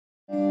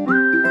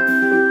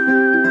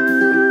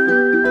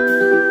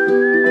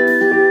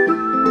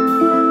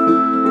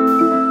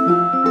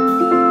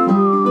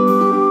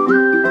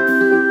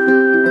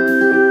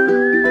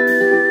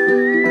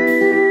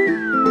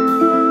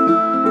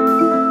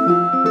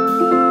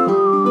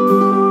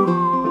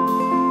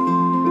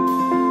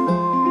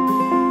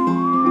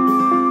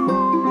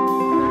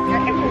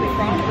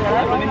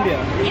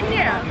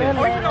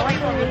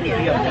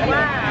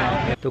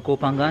तो कोह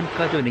फांगान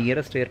का जो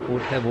नियरेस्ट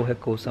एयरपोर्ट है वो है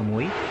कोह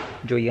सामुई,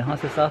 जो यहाँ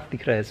से साफ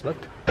दिख रहा है इस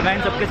वक्त। मैं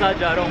इन सबके साथ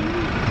जा रहा हूँ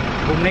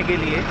घूमने के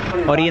लिए,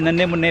 और ये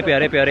नन्हे मुन्ने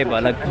प्यारे प्यारे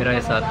बालक मेरा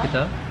हिसाब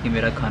किताब, ये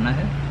मेरा खाना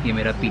है, ये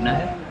मेरा पीना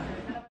है।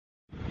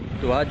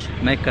 तो आज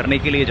मैं करने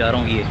के लिए जा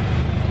रहा हूँ ये,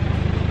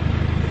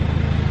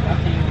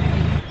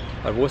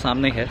 और वो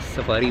सामने है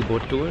सफारी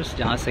बोट टूर्स,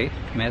 जहाँ से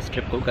मैं इस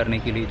ट्रिप को करने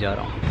के लिए जा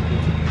रहा हूँ।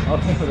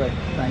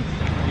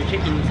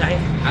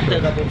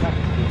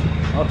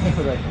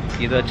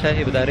 ये तो अच्छा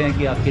है, बता रहे हैं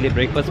कि आपके लिए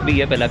ब्रेकफास्ट भी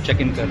है, पहले आप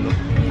चेक इन कर लो।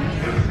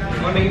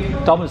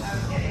 Thomas,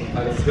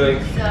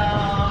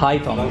 hi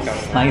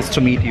Thomas, nice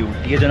to meet you.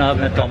 ये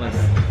जनाब है थॉमस।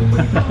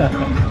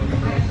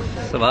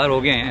 सवार हो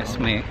गए हैं,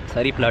 इसमें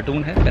सारी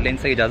प्लाटून है। पहले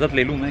इनसे इजाज़त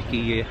ले लूँ मैं कि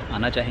ये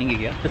आना चाहेंगे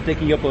क्या। Just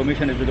taking your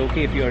permission, is it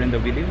okay if you are in the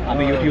video? I am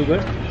a YouTuber.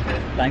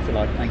 Thanks a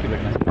lot, thank you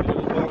very much.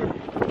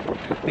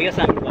 भैया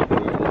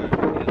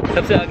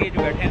सबसे आगे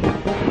जो बैठे हैं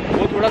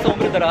वो थोड़ा सा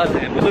उम्र दराज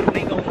है, बुजुर्ग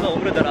नहीं कहूँगा,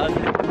 उम्र दराज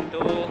है। तो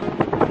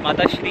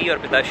माताश्री और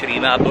पिताश्री,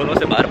 मैं आप दोनों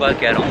से बार बार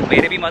कह रहा हूँ,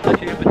 मेरे भी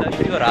माताश्री और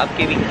पिताश्री और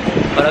आपके भी।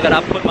 और अगर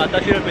आप खुद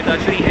माताश्री और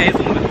पिताश्री हैं इस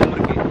उम्र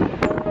के,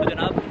 तो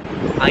जनाब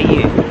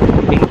आइए,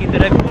 इनकी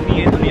तरह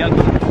घूमिए दुनिया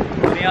को।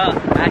 दुनिया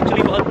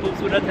एक्चुअली बहुत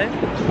खूबसूरत है,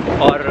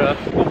 और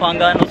कोह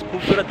फांगान उस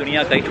खूबसूरत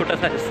दुनिया का एक छोटा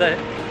सा हिस्सा है,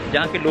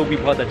 जहाँ के लोग भी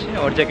बहुत अच्छे हैं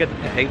और जगह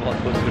है ही बहुत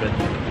खूबसूरत।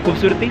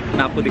 खूबसूरती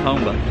मैं आपको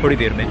दिखाऊँगा थोड़ी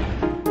देर में।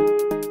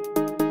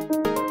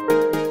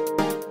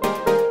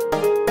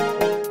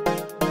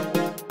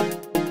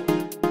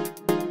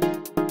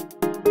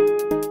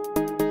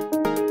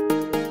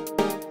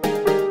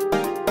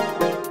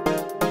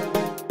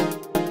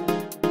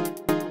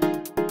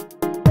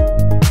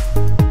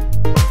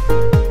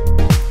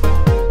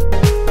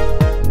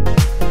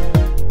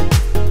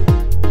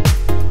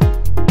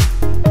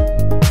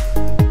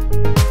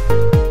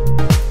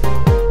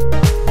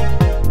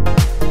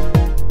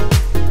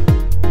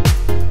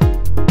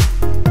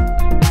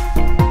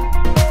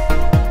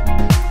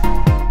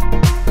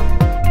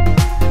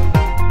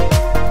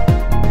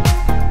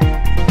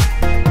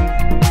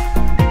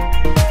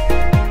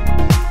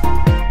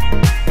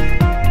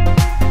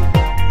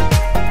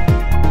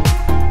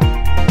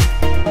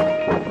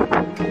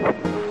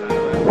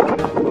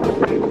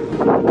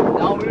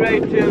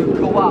 To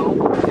go out,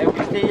 and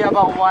we stay here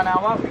about 1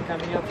 hour. We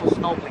come here for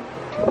snorkeling.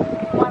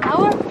 1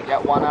 hour?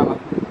 Yeah, 1 hour.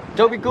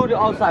 Don't we go to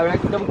outside,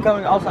 right? Don't we come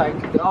outside.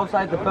 The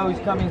outside, the boat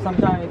is coming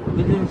sometimes.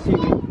 We didn't see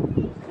it.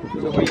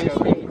 So we just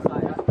stay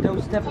inside.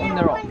 Don't step on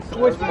the rocks.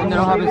 And they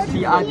don't have a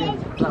sea agent.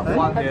 That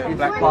one is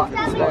part.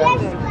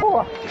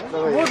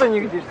 More than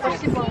you did.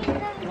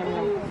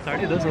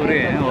 10:30 हो रहे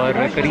हैं, और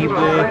करीब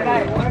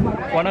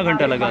पौना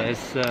घंटा लगा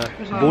इस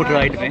boat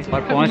ride में,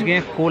 और पहुंच गए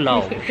कोह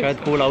लाओ। शायद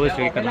कोह लाओ इस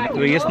जगह का नाम।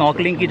 तो ये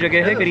स्नॉर्कलिंग की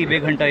जगह है, करीब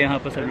 1 घंटा यहाँ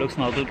पर सब लोग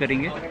स्नॉर्कल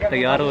करेंगे।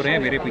 तैयार हो रहे हैं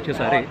मेरे पीछे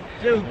सारे,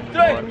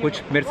 और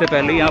कुछ मेरे से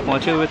पहले यहाँ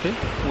पहुँचे हुए थे,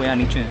 वो यहाँ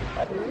नीचे हैं।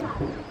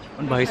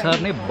 भाई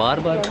साहब ने बार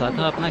बार कहा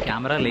था अपना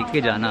कैमरा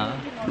लेके जाना,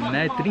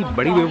 मैं इतनी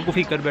बड़ी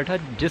बेवकूफ़ी कर बैठा।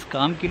 जिस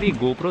काम के लिए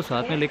गोप्रो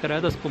साथ में लेकर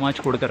आया था, उसको वहाँ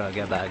छोड़ कर आ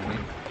गया बैग में।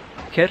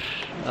 खैर,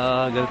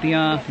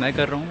 गलतियाँ मैं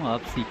कर रहा हूँ,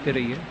 आप सीखते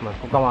रहिए।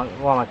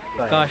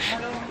 काश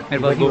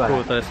मेरे पास गोप्रो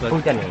होता है इस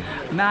वक्त।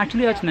 मैं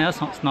एक्चुअली आज नया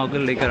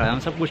स्नॉर्कल लेकर आया हूँ,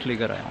 सब कुछ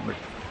लेकर आया हूँ, बट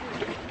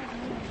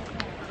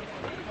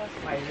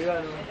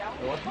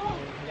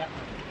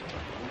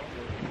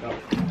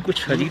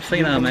कुछ अजीब सा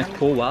ही नाम है,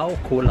 कोह वाओ,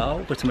 कोह लाओ,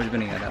 कुछ समझ में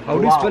नहीं आ रहा। How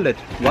do spell it?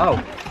 Wow,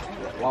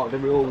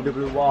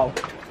 W-O-W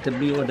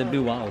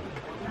wow.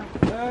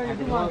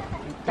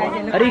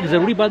 अरे एक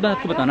ज़रूरी बात मैं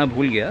आपको बताना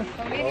भूल गया,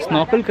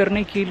 स्नॉर्कल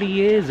करने के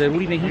लिए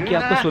ज़रूरी नहीं कि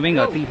आपको स्विमिंग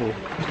आती हो।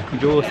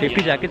 जो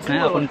सेफ्टी जैकेट्स हैं,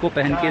 आप उनको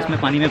पहन के इसमें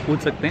पानी में कूद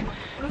सकते हैं,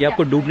 ये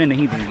आपको डूबने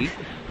नहीं देंगी।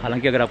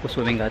 हालांकि अगर आपको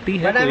स्विमिंग आती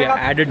है तो ये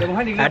एडेड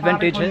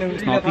एडवांटेज है।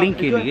 स्नॉर्कलिंग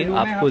के लिए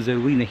आपको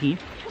ज़रूरी नहीं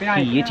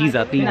कि ये चीज़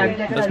आती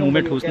है, बस मुँह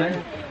में ठूसना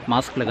है,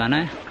 मास्क लगाना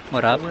है,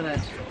 और आप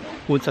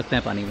कूद सकते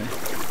हैं पानी में।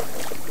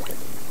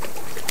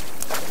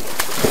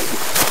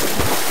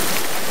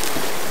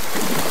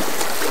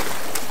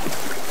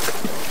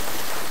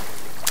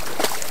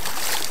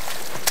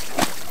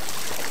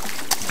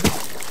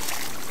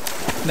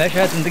 मैं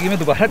शायद ज़िंदगी में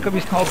दोबारा कभी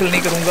स्नॉर्कल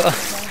नहीं करूँगा,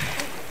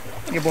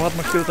 ये बहुत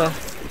मुश्किल था।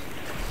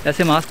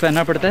 ऐसे मास्क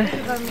पहनना पड़ता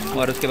है,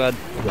 और उसके बाद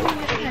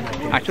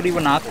एक्चुअली वो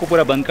नाक को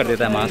पूरा बंद कर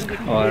देता है मास्क,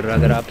 और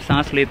अगर आप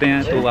सांस लेते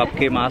हैं तो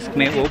आपके मास्क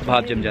में वो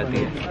भाप जम जाती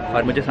है।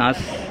 और मुझे सांस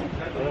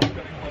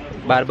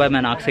बार बार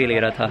मैं नाक से ही ले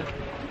रहा था,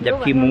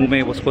 जबकि मुंह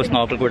में उसको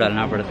स्नॉर्कल को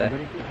डालना पड़ता है।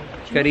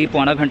 करीब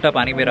पौना घंटा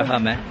पानी में रहा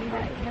मैं।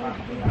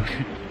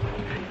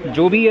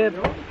 जो भी है,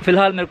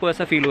 फिलहाल मेरे को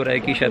ऐसा फील हो रहा है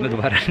कि शायद मैं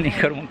दोबारा नहीं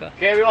करूँगा।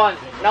 Carry on.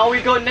 Now we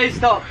go next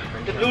stop,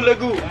 the Blue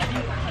Lagoon.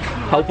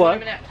 How far?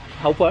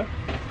 How far?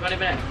 20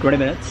 minutes. 20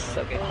 minutes.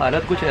 Okay.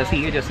 हालत कुछ ऐसी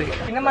है जैसे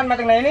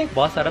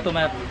बहुत सारा तो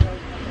मैं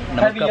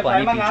नमक का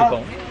पानी पी चुका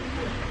हूँ,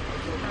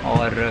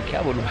 और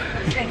क्या बोलूँ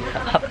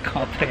आप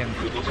काँप रहे हैं।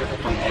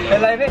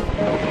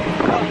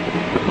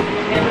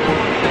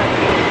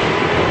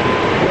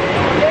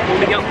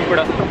 टूट गया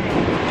कुकड़ा।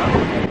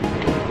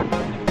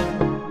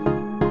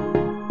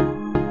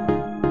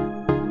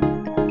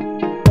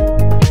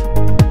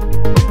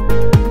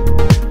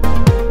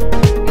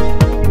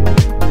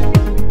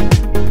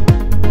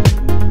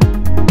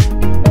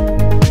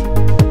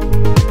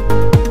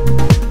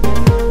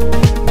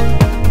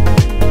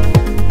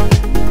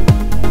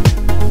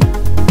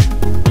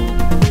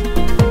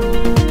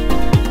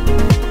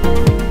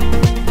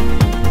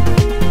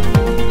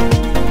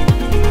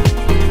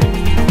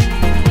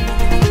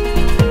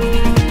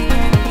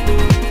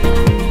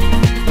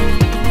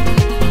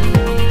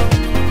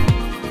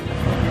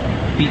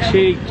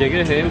 पीछे एक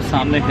जगह है, उस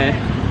सामने है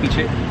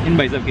पीछे, इन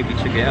भाई साहब के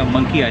पीछे गया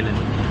मंकी आइलैंड।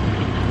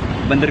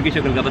 बंदर की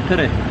शक्ल का पत्थर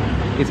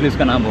है इसलिए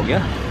उसका नाम हो गया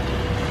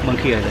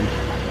मंकी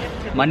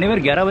आइलैंड। मानने में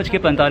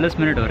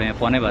 11:45 हो रहे हैं,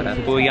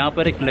 11:15। तो यहाँ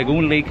पर एक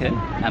लेगून लेक है,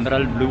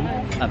 एमराल्ड ब्लू,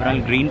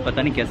 एमराल्ड ग्रीन,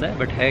 पता नहीं कैसा है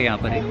बट है यहाँ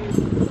पर एक।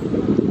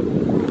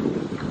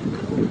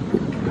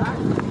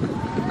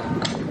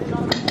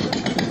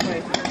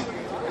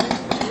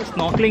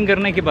 स्नॉर्कलिंग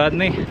करने के बाद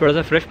में थोड़ा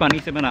सा फ्रेश पानी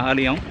से मैं नहा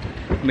लिया हूँ।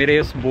 मेरे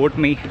इस बोट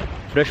में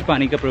फ्रेश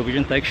पानी का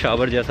प्रोविज़न था, एक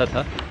शावर जैसा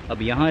था।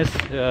 अब यहाँ इस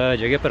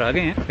जगह पर आ गए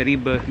हैं,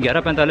 करीब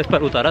 11:45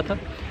 पर उतारा था।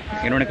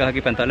 इन्होंने कहा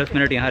कि 45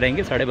 मिनट यहाँ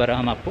रहेंगे, 12:30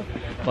 हम आपको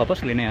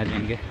वापस लेने आ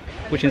जाएंगे।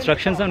 कुछ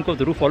इंस्ट्रक्शंस हैं, उनको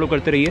ज़रूर फॉलो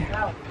करते रहिए।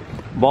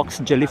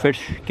 Box jellyfish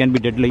can be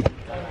deadly.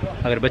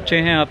 अगर बच्चे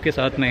हैं आपके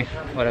साथ में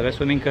और अगर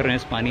स्विमिंग कर रहे हैं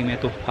इस पानी में,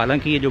 तो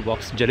हालांकि ये जो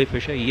बॉक्स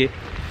जेलीफिश है ये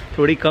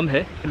थोड़ी कम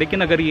है,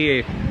 लेकिन अगर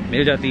ये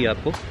मिल जाती है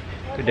आपको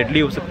तो डेडली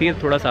हो सकती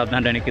है। थोड़ा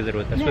सावधान रहने की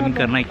ज़रूरत है, स्विमिंग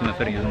करना ही क्यों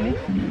फिर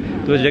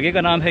यहाँ। तो इस जगह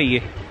का नाम है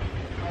ये,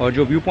 और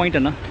जो व्यू पॉइंट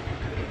है ना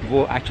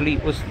वो एक्चुअली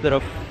उस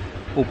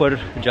तरफ ऊपर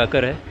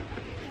जाकर है।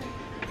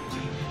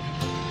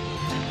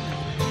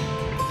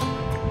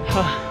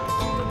 हाँ,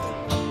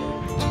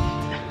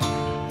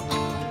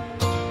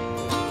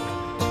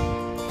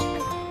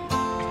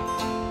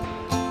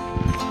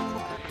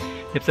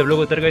 जब सब लोग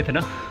उतर गए थे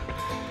ना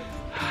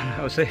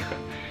उसे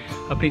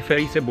अपनी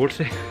फेरी से, बोट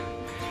से,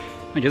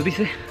 मैं जल्दी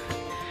से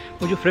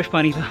वो जो फ्रेश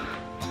पानी था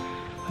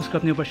उसका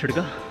अपने ऊपर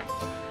छिड़का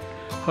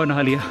और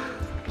नहा लिया।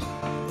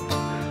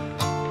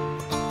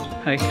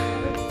 हाय,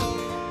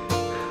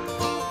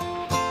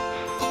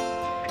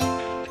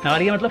 नहा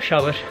लिया मतलब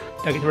शावर,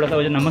 ताकि थोड़ा सा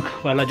वो जो नमक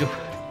वाला जो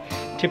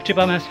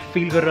चिपचिपा मैं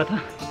फील कर रहा था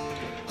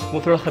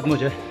वो थोड़ा ख़त्म हो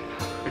जाए।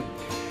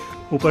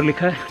 ऊपर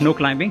लिखा है नो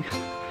क्लाइंबिंग,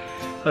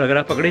 और अगर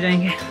आप पकड़े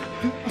जाएंगे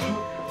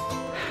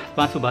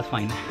 500 बात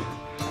फाइन है।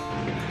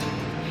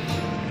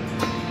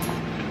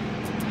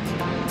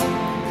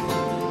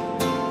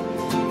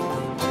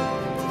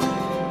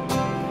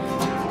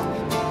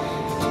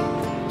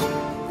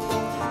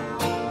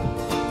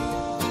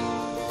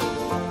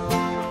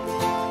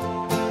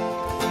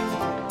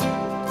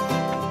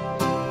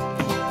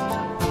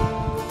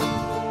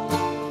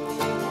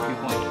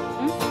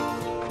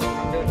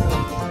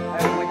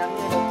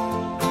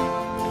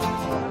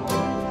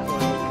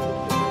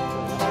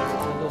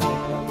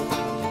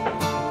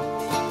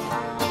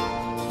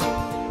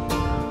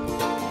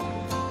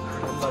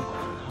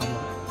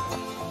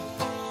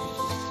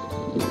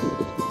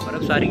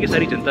 सारी की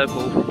सारी जनता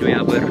को जो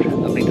यहाँ पर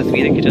अपनी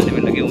तस्वीरें खिंचाने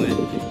में लगे हुए हैं,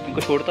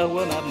 इनको छोड़ता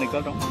हुआ मैं अब निकल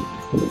रहा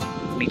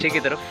हूँ नीचे की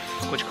तरफ।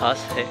 कुछ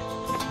खास है,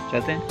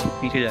 चलते हैं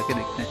नीचे जाके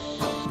देखते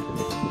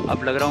हैं।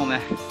 अब लग रहा हूँ मैं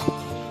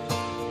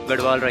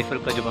गढ़वाल राइफल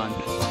का जवान।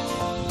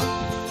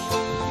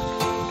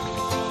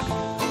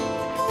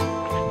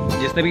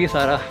 जिसने भी ये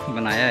सारा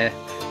बनाया है,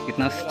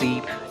 इतना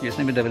स्टीप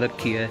जिसने भी डेवलप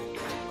किया है,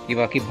 ये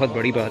वाकई बहुत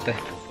बड़ी बात है।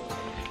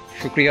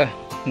 शुक्रिया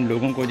उन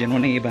लोगों को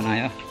जिन्होंने ये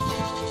बनाया।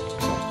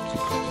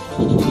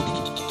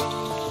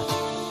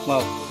 वाह,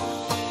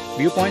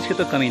 व्यू पॉइंट्स की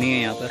तो कमी नहीं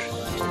है यहाँ पर।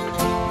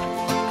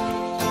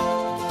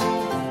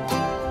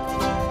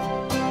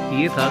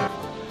 ये था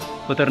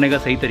उतरने का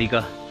सही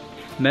तरीका।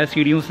 मैं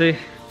सीढ़ियों से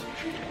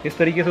इस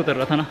तरीके से उतर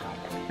रहा था ना,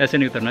 ऐसे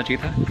नहीं उतरना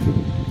चाहिए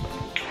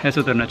था, ऐसे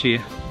उतरना चाहिए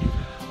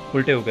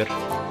उल्टे होकर।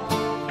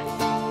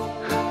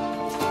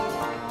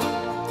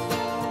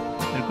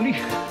 बिल्कुल ही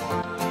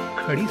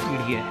खड़ी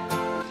सीढ़ी है।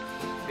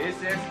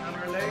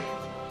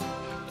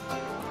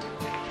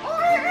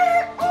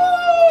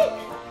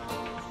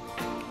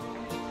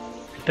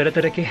 तरह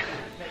तरह के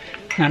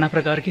नाना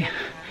प्रकार के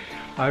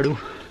आड़ू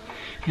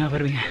यहाँ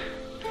पर भी हैं।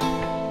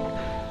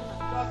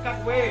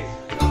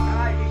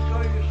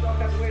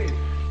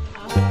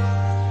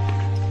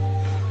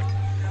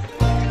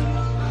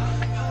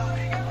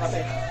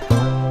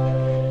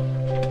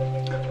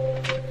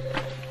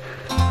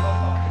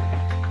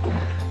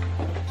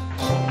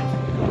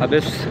 अब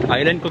इस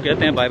आइलैंड को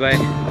कहते हैं बाय बाय,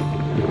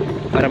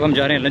 और अब हम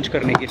जा रहे हैं लंच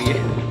करने के लिए।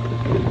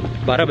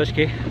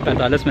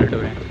 12:45 हो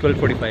रहे हैं,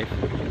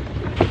 12:45।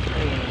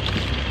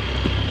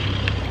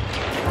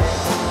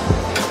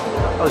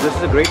 Oh, this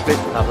is a great place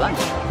to have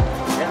lunch.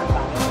 Yeah.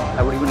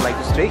 I would even like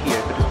to stay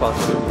here if it is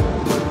possible.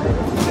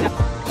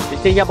 You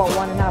stay here about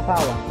 1.5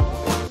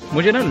 hours.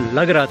 मुझे ना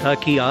लग रहा था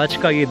कि आज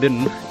का ये दिन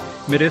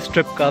मेरे इस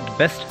ट्रिप का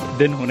बेस्ट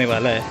दिन होने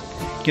वाला है,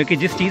 क्योंकि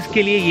जिस चीज़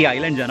के लिए ये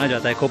आइलैंड जाना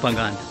जाता है, कोह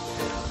फांगान,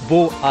 वो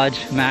आज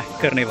मैं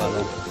करने वाला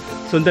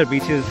हूँ। सुंदर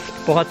बीचेस,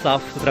 बहुत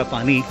साफ़ सुथरा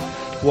पानी,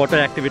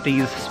 वाटर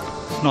एक्टिविटीज़,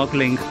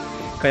 स्नॉर्कलिंग,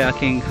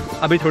 कयाकिंग।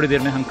 अभी थोड़ी देर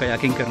में हम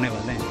कयाकिंग करने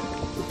वाले हैं।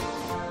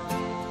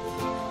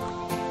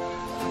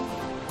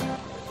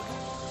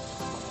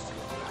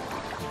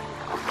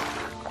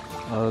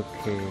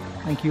 Okay,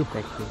 thank you.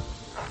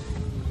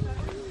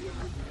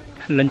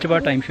 Lunch bar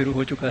time शुरू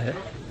हो चुका है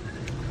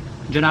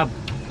जनाब।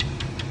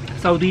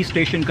 साउथ ईस्ट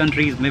एशियन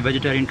कंट्रीज़ में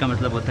वेजिटेरियन का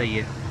मतलब होता ही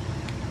है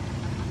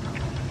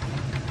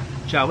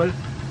चावल,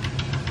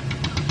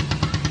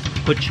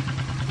 कुछ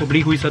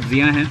उबली हुई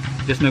सब्जियां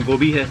हैं जिसमें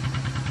गोभी है,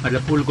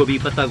 मतलब फूल गोभी,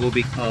 पत्ता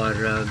गोभी और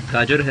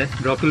गाजर है,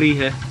 ब्रोकली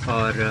है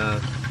और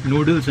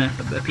नूडल्स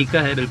हैं।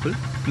 फीका है बिल्कुल,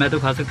 मैं तो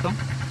खा सकता हूँ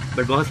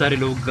बट बहुत सारे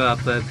लोग आप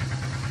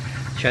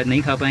शायद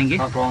नहीं खा पाएंगे।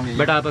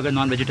 बट आप अगर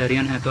नॉन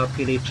वेजिटेरियन हैं तो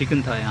आपके लिए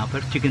चिकन था यहाँ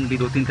पर। चिकन भी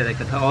 2-3 तरह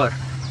का था। और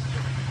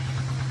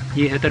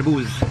ये है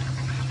तरबूज,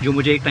 जो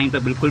मुझे एक टाइम पर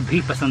बिल्कुल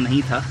भी पसंद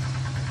नहीं था,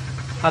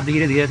 अब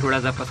धीरे धीरे थोड़ा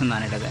सा पसंद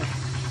आने लगा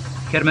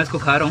है। खैर मैं इसको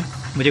खा रहा हूँ,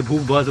 मुझे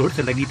भूख बहुत ज़ोर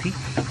से लगी थी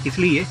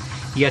इसलिए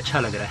ये अच्छा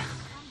लग रहा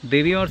है।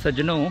 देवियों और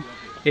सज्जनों,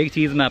 एक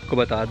चीज़ मैं आपको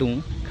बता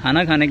दूँ,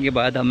 खाना खाने के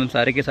बाद हम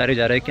सारे के सारे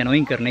जा रहे हैं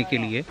कैनोइंग करने के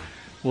लिए।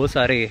 वो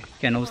सारे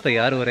कैनोज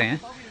तैयार हो रहे हैं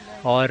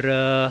और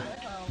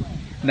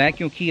मैं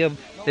क्योंकि अब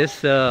इस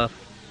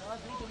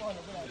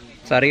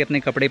सारे अपने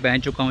कपड़े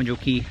पहन चुका हूँ जो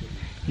कि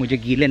मुझे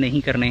गीले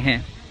नहीं करने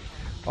हैं।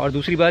 और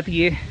दूसरी बात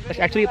ये,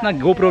 एक्चुअली अपना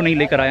GoPro नहीं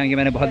लेकर आया, ये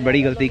मैंने बहुत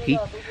बड़ी गलती की।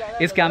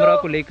 इस कैमरा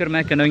को लेकर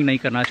मैं कैनोइंग नहीं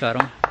करना चाह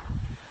रहा हूँ,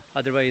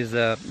 अदरवाइज़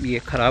ये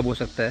ख़राब हो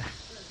सकता है।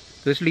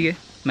 तो इसलिए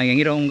मैं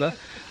यहीं रहूँगा,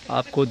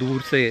 आपको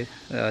दूर से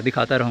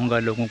दिखाता रहूँगा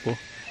लोगों को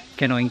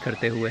कैनोइंग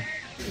करते हुए।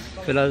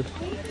 फ़िलहाल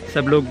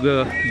सब लोग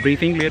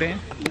ब्रीफिंग ले रहे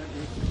हैं।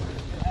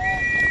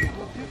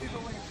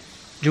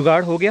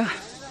 जुगाड़ हो गया,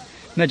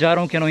 मैं जा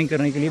रहा हूँ कैनोइंग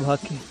करने के लिए भाग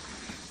के।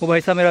 वो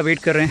भाई साहब मेरा वेट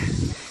कर रहे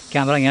हैं,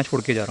 कैमरा यहाँ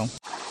छोड़ के जा रहा हूँ।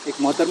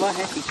 एक मोहतरमा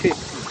है पीछे,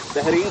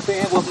 बहरीन से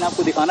हैं, वो अपने आप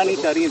को दिखाना नहीं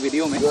चाह रही है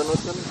वीडियो में,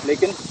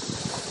 लेकिन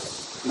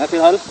मैं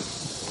फ़िलहाल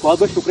बहुत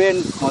बहुत शुक्रिया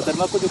इन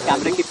मोहतरमा को जो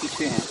कैमरे के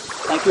पीछे हैं।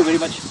 Thank you very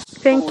much.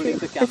 Thank you,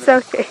 it's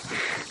okay.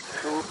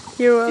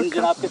 तो इन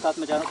जनाब के साथ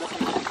मैं जा रहा हूँ।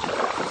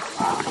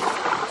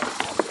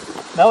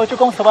 मैं हो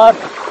चुका हूँ सवार,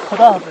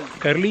 खुदा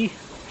कर ली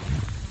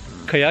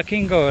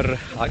कयाकिंग और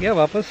आ गया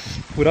वापस।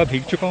 पूरा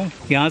भीग चुका हूँ,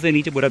 यहाँ से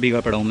नीचे पूरा भीगा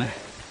पड़ा हूँ मैं।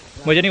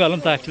 मुझे नहीं मालूम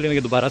था एक्चुअली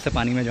मैं दोबारा से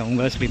पानी में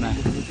जाऊँगा, इसलिए मैं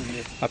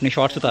अपनी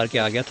शॉर्ट्स उतार के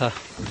आ गया था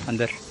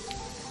अंदर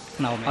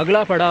नाव में।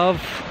 अगला पड़ाव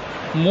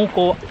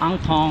को आंग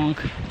थोंग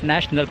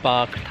नेशनल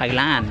पार्क,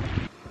 थाईलैंड।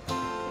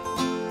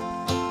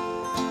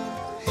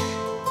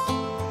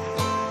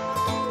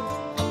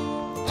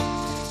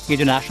 ये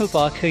जो नेशनल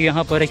पार्क है,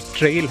 यहाँ पर एक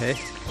ट्रेल है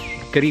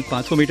करीब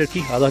 500 मीटर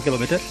की, आधा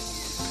किलोमीटर,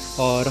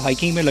 और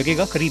हाइकिंग में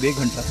लगेगा करीब 1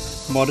 घंटा।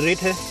 मॉडरेट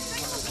है,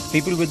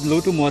 people with low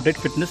to moderate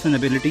fitness and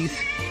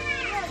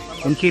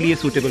abilities उनके लिए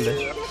सूटेबल है।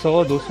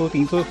 100, 200,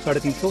 300,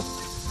 350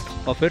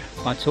 और फिर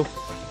 500।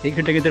 1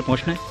 घंटे के अंदर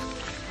पहुँचना है।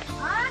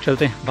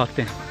 चलते हैं,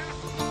 भागते हैं।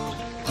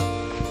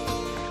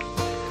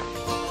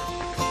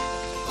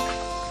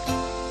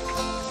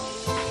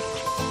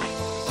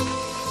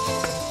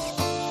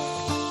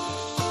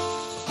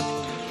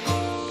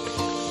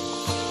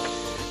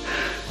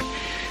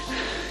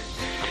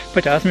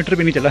 पचास मीटर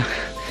भी नहीं चला।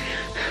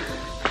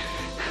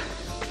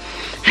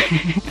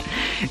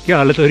 क्या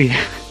हालत हो रही है,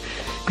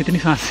 इतनी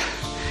सांस।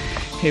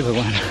 हे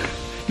भगवान,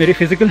 मेरी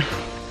फिजिकल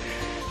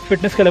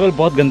फिटनेस का लेवल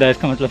बहुत गंदा है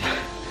इसका मतलब।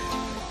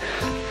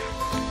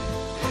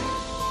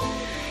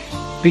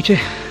 पीछे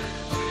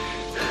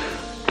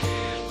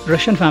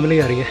रशियन फैमिली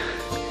आ रही है,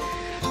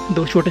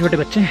 2 छोटे छोटे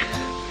बच्चे हैं।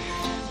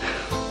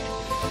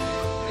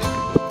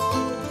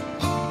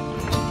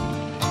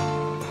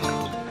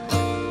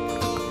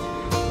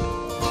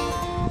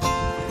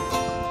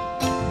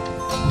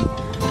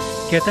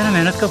 कहते हैं ना,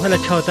 मेहनत का फल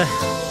अच्छा होता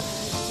है।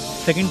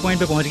 सेकंड पॉइंट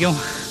पे पहुंच गया हूँ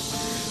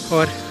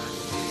और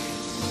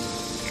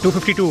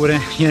 252 हो रहे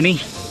हैं, यानी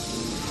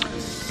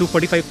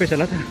 245 पे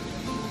चला था।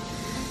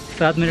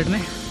 7 मिनट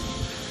में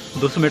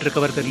 200 मीटर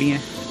कवर कर लिए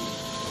हैं।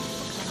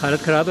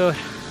 हालत ख़राब है और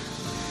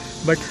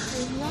बट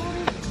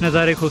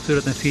नज़ारे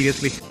खूबसूरत हैं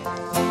सीरियसली।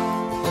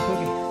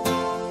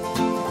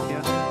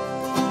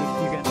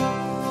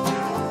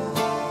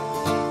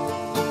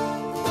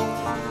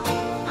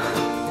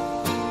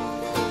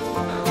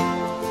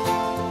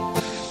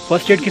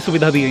 फर्स्ट एड की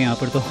सुविधा भी है यहाँ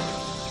पर तो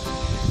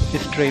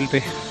इस ट्रेल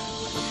पे।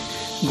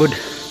 Good.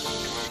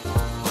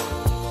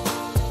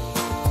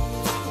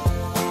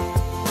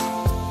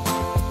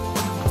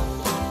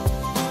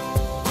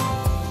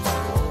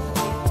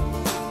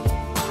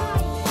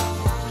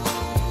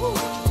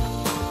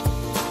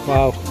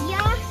 Wow.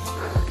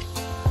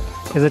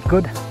 Is it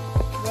good?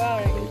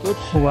 Very good.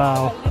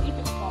 Wow.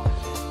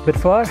 Bit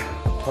far?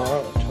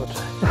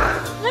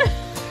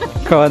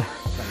 God,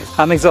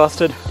 I'm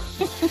exhausted.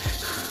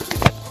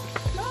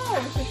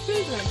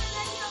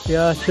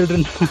 Yeah,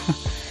 children.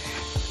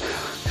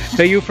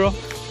 Where are you from?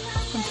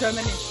 From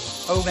Germany.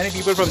 Oh, many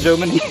people from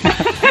Germany.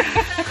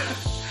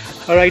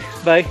 All right,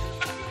 bye.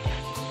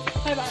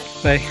 Bye bye.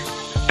 Bye.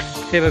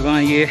 हे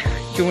भगवान, ये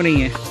क्यों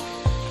नहीं है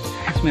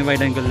इसमें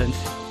wide angle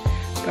lens?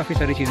 काफ़ी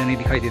सारी चीज़ें नहीं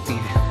दिखाई देती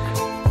हैं।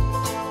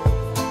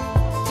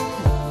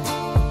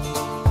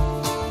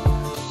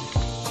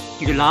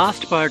 ये जो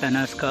लास्ट पार्ट है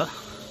ना इसका,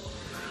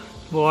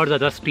 वो और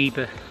ज़्यादा स्टीप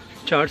है।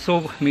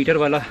 400 मीटर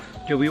वाला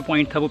जो व्यू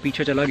पॉइंट था वो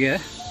पीछे चला गया है।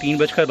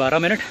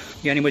 3:12,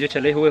 यानी मुझे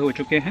चले हुए हो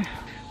चुके हैं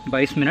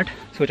 22 मिनट।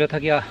 सोचा था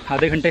कि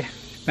आधे घंटे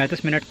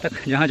 35 मिनट तक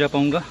जहाँ जा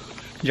पाऊँगा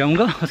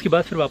जाऊँगा, उसके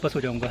बाद फिर वापस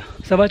हो जाऊँगा।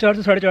 450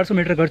 से 450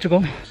 मीटर कर चुका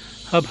हूँ,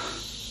 अब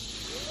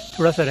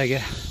थोड़ा सा रह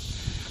गया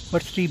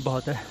बट स्टीप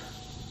बहुत है।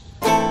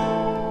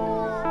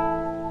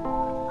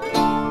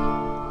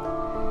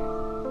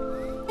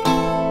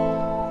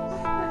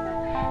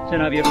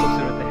 जनाब ये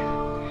खूबसूरत है।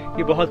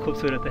 ये बहुत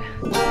खूबसूरत है।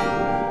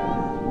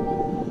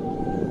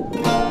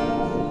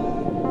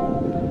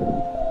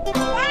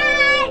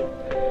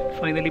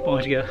 फाइनली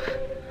पहुंच गया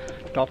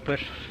टॉप पर।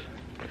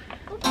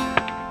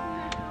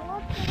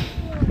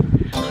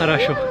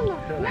 Хорошо.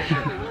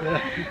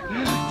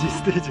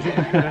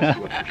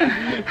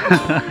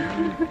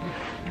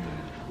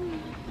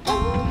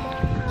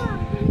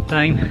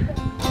 Time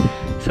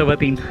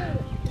 3:15।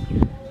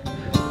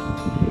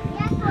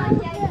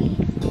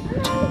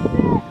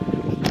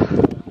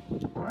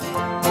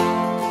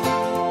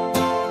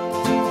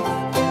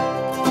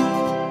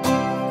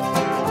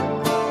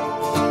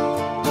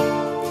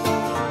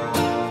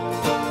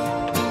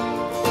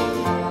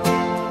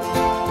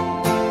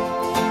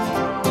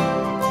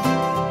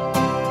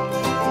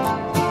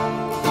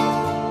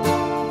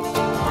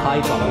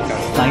 Hi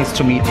Thomas, nice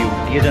to meet you.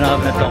 ये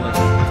जनाब है थॉमस।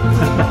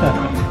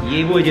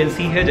 ये वो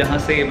एजेंसी है जहाँ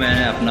से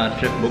मैंने अपना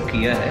ट्रिप बुक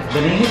किया है।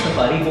 The name is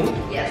safari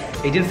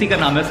boat. Agency का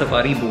नाम है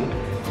सफारी बोट,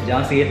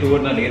 जहाँ से ये टूर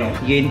मैं ले रहा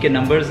हूँ। ये इनके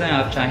नंबर्स हैं,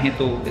 आप चाहें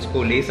तो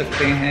इसको ले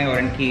सकते हैं। और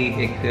इनकी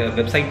एक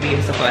वेबसाइट भी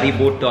है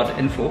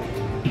safariboat.info।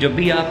 जब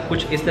भी आप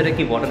कुछ इस तरह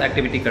की वाटर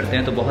एक्टिविटी करते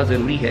हैं तो बहुत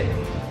ज़रूरी है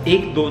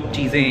 1-2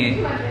 चीज़ें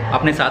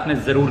अपने साथ में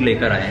ज़रूर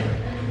लेकर आएँ।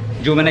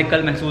 जो मैंने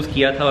कल महसूस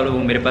किया था और वो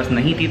मेरे पास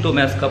नहीं थी, तो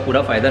मैं उसका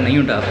पूरा फ़ायदा नहीं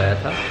उठा पाया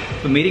था।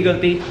 तो मेरी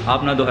गलती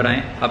आप ना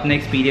दोहराएं। अपने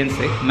एक्सपीरियंस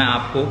से मैं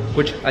आपको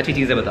कुछ अच्छी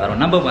चीज़ें बता रहा हूँ।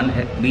 नंबर 1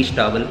 है बीच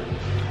टॉवल।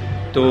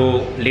 तो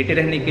लेटे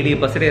रहने के लिए,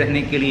 पसरे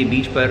रहने के लिए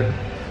बीच पर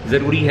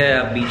ज़रूरी है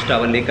आप बीच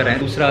टॉवल लेकर आएँ।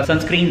 दूसरा,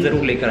 सनस्क्रीन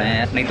ज़रूर लेकर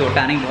आएँ, नहीं तो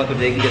टैनिंग बहुत हो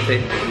जाएगी, जैसे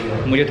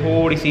मुझे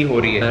थोड़ी सी हो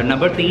रही है।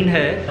 नंबर 3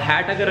 है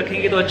हैट अगर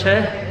रखेंगे तो अच्छा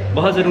है,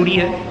 बहुत ज़रूरी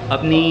है।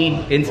 अपनी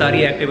इन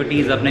सारी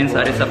एक्टिविटीज़, अपने इन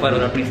सारे सफ़र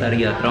और अपनी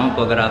सारी यात्राओं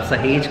को अगर आप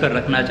सहेज कर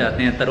रखना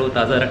चाहते हैं,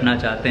 तरोताज़ा रखना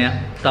चाहते हैं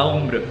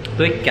ताउम्र,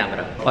 तो एक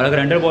कैमरा। और अगर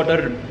अंडर वाटर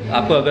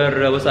आपको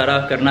अगर वो सारा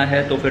करना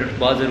है तो फिर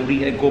बहुत ज़रूरी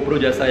है GoPro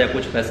जैसा या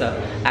कुछ वैसा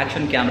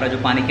एक्शन कैमरा जो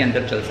पानी के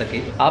अंदर चल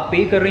सके। आप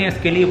पे कर रहे हैं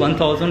इसके लिए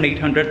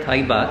 1800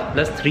 थाई बात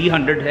प्लस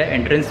 300 है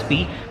entrance fee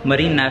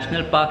marine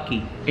national park की।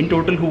 इन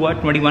टोटल हुआ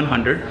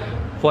 2100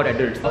 for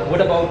adults.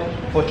 What about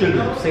for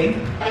children? Same?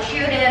 The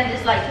children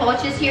is like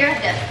torches here,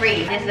 that's free.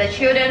 There's the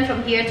children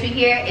from here to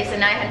here is a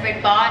 900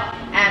 baht,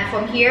 and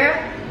from here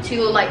to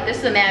like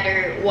this no matter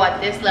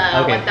what this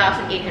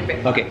 1800.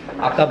 Okay.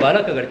 आपका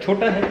बालक अगर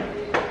छोटा है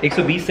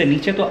 120 से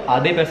नीचे तो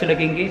आधे पैसे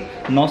लगेंगे।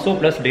 900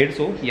 प्लस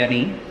 150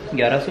 यानी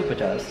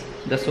 1150,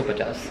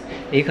 1050,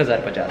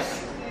 1050।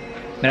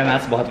 मेरा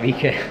मैथ्स बहुत वीक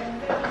है।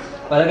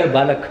 और अगर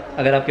बालक,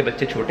 अगर आपके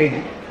बच्चे छोटे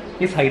हैं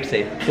इस हाइट से,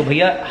 तो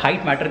भैया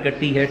हाइट मैटर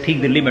करती है,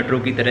 ठीक दिल्ली मेट्रो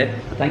की तरह।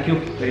 Thank you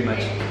very much.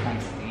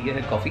 Thanks. ये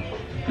है कॉफ़ी,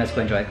 मैं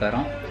इसको एंजॉय कर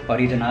रहा हूँ।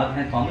 और ये जनाब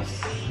हैं Thomas.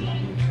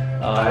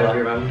 Hi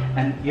everyone.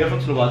 And you're from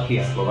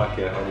Slovakia.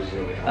 Slovakia,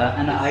 originally.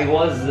 And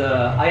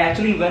I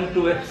actually went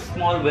to a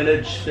small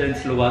village in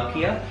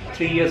Slovakia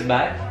 3 years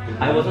back.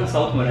 I was in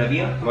South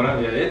Moravia.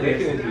 Moravia, yeah,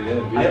 definitely,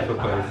 yeah, beautiful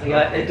place.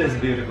 Yeah, it is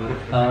beautiful.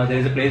 There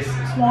is a place,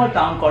 small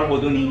town called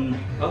Hodonin.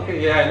 Okay,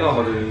 yeah, I know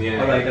Hodonin,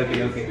 yeah. Alright,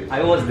 okay.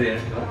 I was there.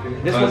 Okay.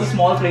 This was a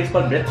small place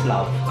called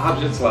Bretslav.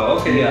 Bretslav,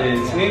 okay, Yeah.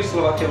 it's near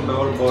Slovakian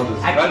borders.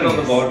 Actually, right on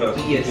the border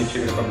yes. between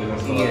Czech Republic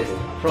and Slovakia.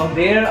 Yes. From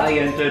there I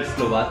entered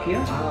Slovakia.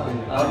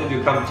 How did you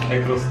come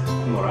across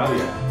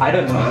Moravia? I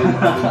don't know.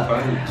 How did you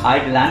find it? I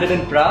landed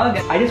in Prague.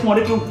 I just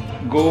wanted to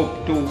go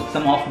to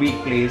some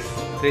off-beat place.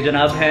 तो ये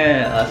जनाब हैं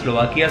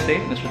Slovakia से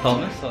mister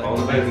Thomas. All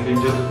the best,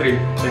 enjoy the trip.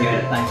 Thank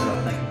you. Thanks a lot.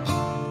 Thank you.